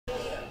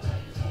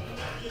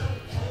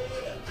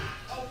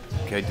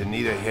Okay,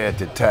 Danita here at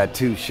the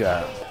tattoo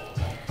shop.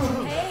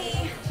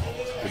 Hey.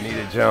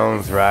 Danita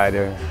Jones,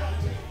 writer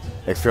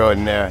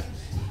extraordinaire.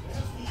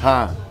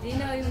 Huh? Do you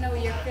even know where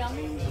you're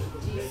filming?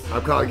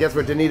 I'm calling. Guess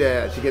where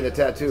Danita at? She getting a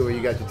tattoo. Or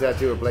you got your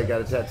tattoo? Or Blake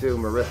got a tattoo?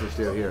 Marissa's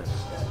still here.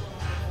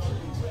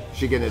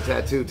 She getting a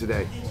tattoo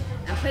today.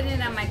 I'm putting it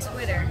on my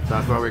Twitter.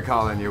 That's why we're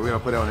calling you. We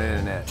don't put it on the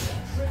internet.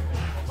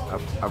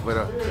 I put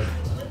it.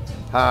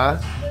 Huh?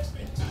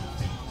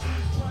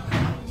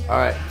 All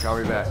right, call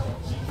me back.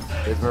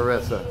 It's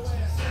Marissa.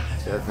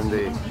 Yes,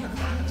 indeed.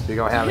 She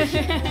gonna have it.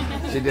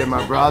 She did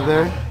my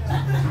brother.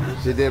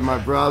 She did my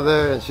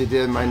brother, and she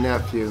did my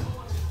nephew.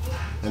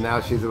 And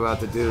now she's about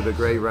to do the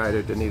great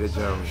writer, Danita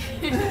Jones.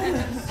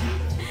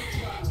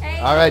 Hey.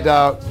 All right,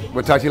 dog.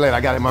 We'll talk to you later.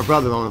 I got my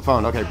brother on the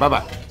phone. Okay,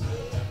 bye-bye.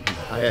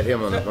 I had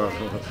him on the phone.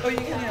 Oh, you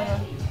can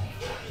have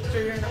a... So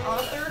you're an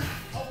author?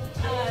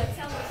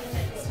 Television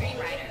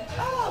screenwriter.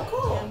 Oh,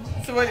 cool.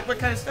 So what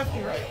kind of stuff do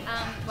you write?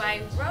 Well,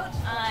 I wrote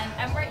on,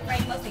 I'm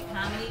writing mostly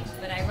comedy,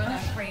 but I wrote on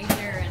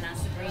Frasier and on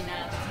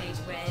Sabrina, the Teenage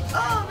Witch.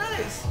 Oh,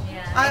 nice.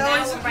 Yeah. I And now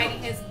always- we're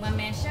writing his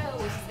one-man show,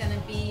 which is going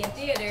to be in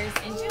theaters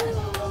in June.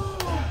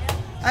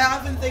 I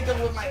often think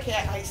of with my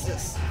cat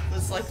Isis.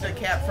 It's like the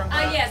cat from the...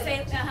 Oh, yeah,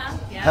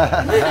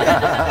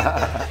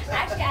 yeah.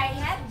 Actually, I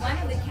had one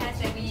of the cats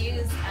that we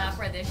used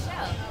for this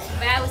show,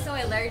 but I was so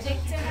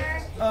allergic to her.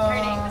 Her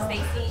name was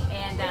Stacy,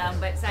 and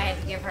but so I had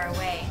to give her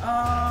away.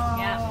 Oh.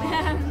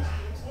 Yeah.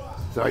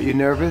 So are you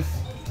nervous?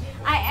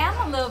 I am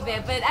a little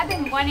bit, but I've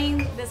been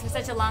wanting this for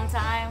such a long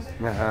time,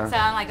 so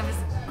I'm just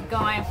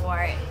going for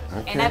it.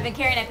 Okay. And I've been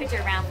carrying that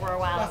picture around for a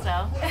while,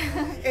 so.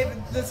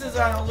 This is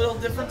on a little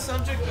different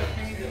subject, but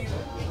maybe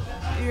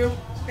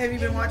have you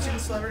been watching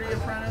Celebrity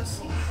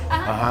Apprentice?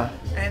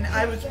 And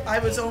I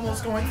was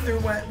almost going through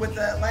with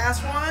the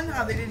last one,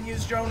 how they didn't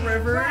use Joan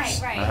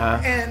Rivers.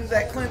 Right. And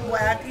that Clint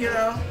Black,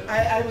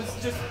 I was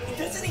just,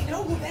 doesn't he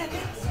know who that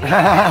is?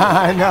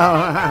 I know.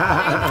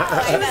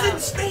 She was in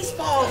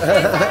Spaceballs.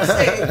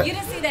 What You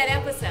didn't see that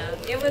episode.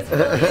 It was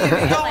really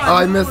good. Oh,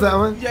 I missed that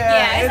one?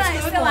 Yeah, it's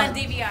good still one. on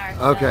DVR.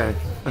 So. Okay.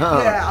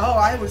 Oh. Yeah,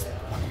 I was,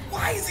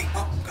 why is he,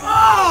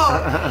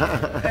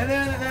 oh! And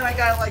then I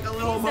got like a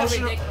little So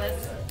emotional.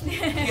 ridiculous.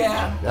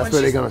 Yeah. That's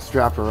where they're gonna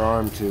strap her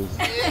arm to.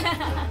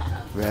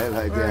 Right,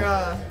 like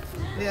that.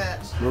 Yeah.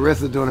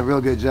 Marissa's doing a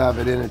real good job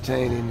at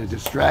entertaining to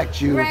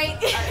distract you Right.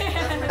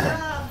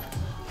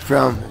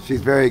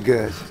 she's very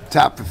good. She's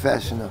top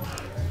professional.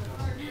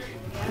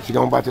 She's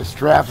gonna about to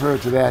strap her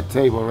to that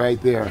table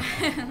right there.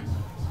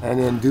 And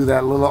then do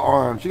that little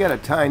arm. She got a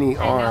tiny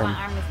I know, arm. my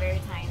arm is very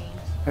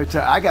tiny.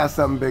 I got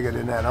something bigger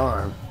than that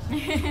arm.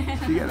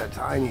 She got a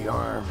tiny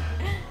arm.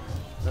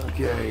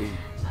 Okay.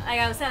 Like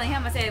I was telling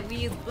him, I said we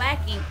use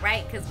black ink,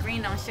 right? Because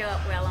green don't show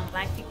up well on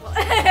black people.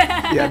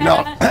 Yeah,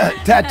 no.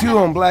 Tattoo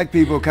on black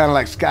people kind of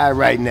like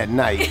skywriting at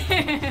night.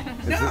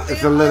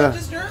 It's a little.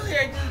 Just earlier,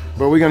 I did.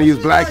 But we're gonna use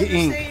black like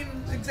ink.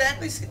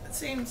 Exactly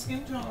same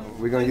skin tone.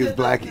 We're gonna I use did,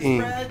 black these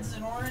ink. Reds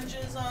and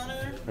oranges on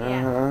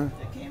her.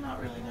 It came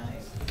out really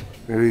nice.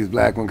 We'll use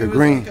black one, because It was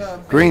green, like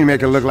a green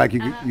make it look like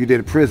you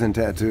did a prison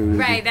tattoo.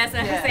 Right, that's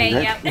what I'm saying.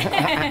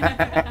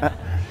 Yep.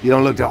 You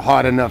don't look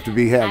hard enough to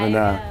be having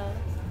I know.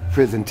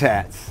 prison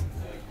tats.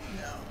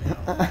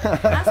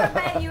 I'm so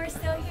glad you were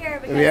still here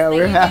because Yeah,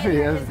 we're they happy.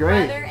 did That's his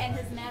great. brother and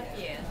his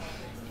nephew.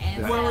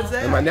 And When was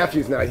that? And my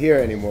nephew's not here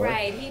anymore.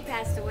 Right, he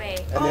passed away.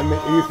 And then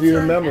if you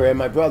remember, and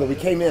my brother, we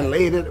came in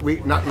late, right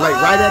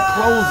at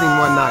closing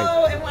one night.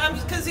 Oh,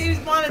 because he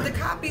wanted the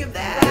copy of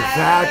that.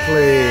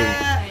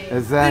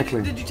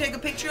 Exactly. Did you take a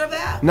picture of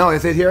that? No,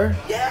 is it here?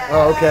 Yeah.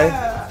 Oh, okay.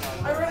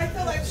 I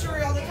tell that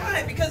story all the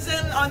time because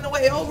then on the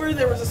way over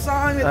there was a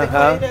song that they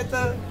played at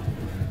the.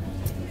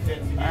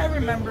 I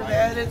remember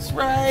that. It's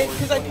right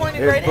because I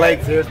pointed right at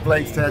it. Here's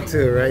Blake's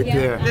tattoo right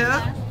there.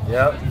 Yeah.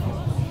 Yep.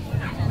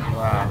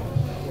 Wow.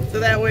 So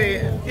that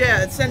way,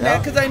 send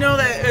that because I know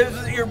that it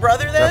was your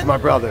brother then. That's my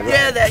brother. Right?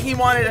 Yeah, that he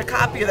wanted a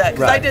copy of that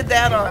because I did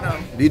that on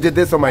him. You did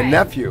this on my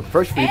nephew.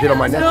 First, you did on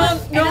my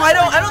nephew. No, I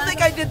don't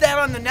think I did that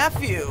on the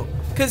nephew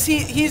because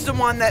he's the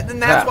one that.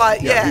 And that's why.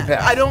 He Yeah,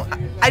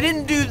 I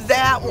didn't do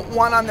that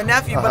one on the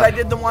nephew, but I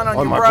did the one on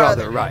your my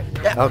brother. Right.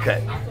 Yeah.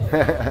 Okay.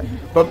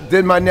 But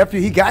did my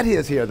nephew? He got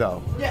his here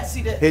though. Yes,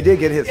 he did. He did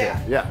get his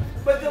here. Yeah.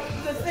 But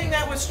the thing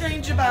that was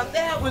strange about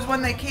that was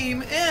when they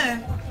came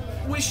in,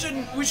 we should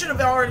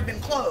have already been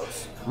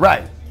closed.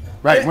 Right.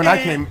 When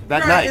I came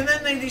that night. And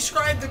then they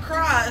described the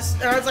cross,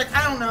 and I was like,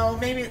 I don't know,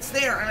 maybe it's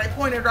there, and I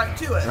pointed right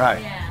to it.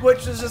 Right. Yeah.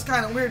 Which is just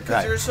kind of weird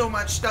because there's so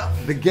much stuff.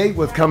 The gate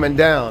was coming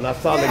down. I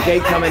saw the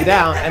gate coming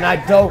down, and I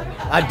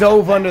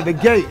dove under the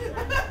gate.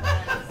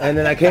 And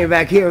then I came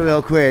back here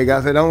real quick.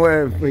 I said, don't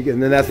worry.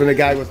 And then that's when the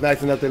guy was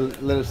nice enough to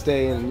let us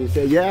stay, and he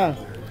said, yeah.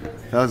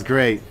 That was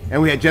great.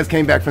 And we had just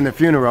came back from the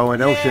funeral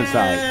in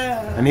Oceanside.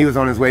 And he was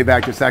on his way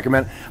back to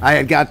Sacramento. I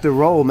had got the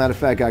role. Matter of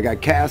fact, I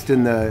got cast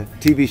in the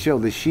TV show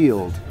The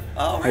Shield.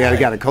 Oh, really? I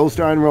got a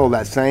co-starring role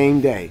that same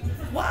day.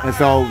 Wow. And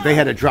so they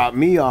had to drop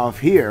me off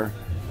here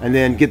and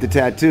then get the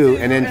tattoo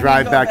and then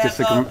drive back to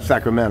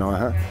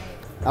Sacramento.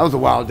 That was a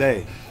wild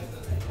day.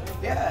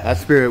 Yeah. That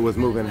spirit was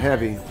moving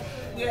heavy.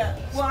 Yeah.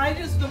 Well,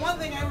 the one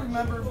thing I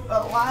remember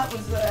a lot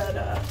was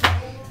that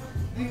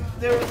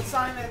there was a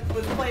song that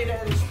was played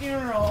at his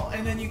funeral,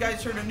 and then you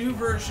guys heard a new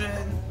version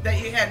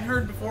that you hadn't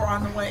heard before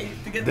on the way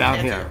to get the Down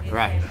tattoo. here,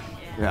 right.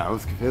 Yeah,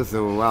 it was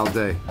a wild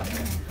day.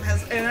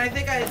 And I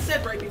think I had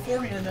said right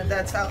beforehand that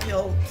that's how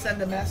he'll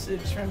send a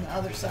message from the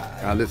other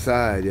side. Other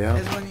side, yeah.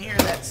 Is when you hear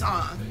that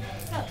song.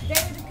 So, they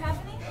were the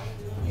company?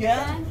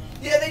 Yeah.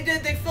 Yeah, they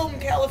did. They filmed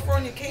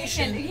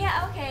Californication.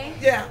 Yeah, okay.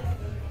 Yeah.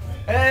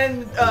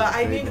 And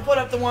I need to put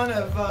up the one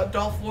of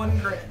Dolph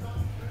Lundgren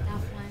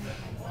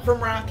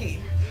from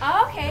Rocky.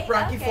 Oh, okay.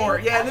 Rocky okay. 4.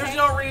 Yeah, and okay. there's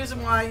no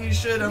reason why you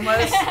should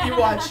unless you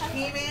watch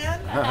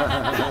He-Man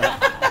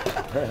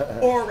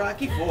or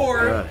Rocky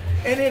 4. Right.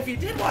 And if you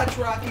did watch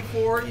Rocky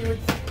 4, you would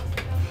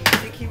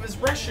think he was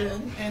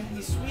Russian and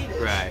he's Swedish.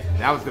 Right.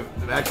 That was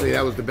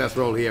the best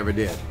role he ever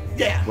did.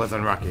 Yeah. Was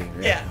on Rocky.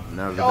 Yeah.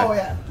 That was the Oh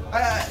best.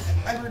 yeah.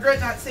 I regret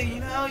not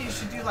saying, you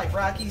should do like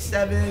Rocky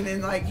 7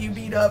 and like you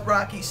beat up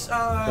Rocky's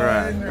son.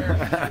 Right. Or,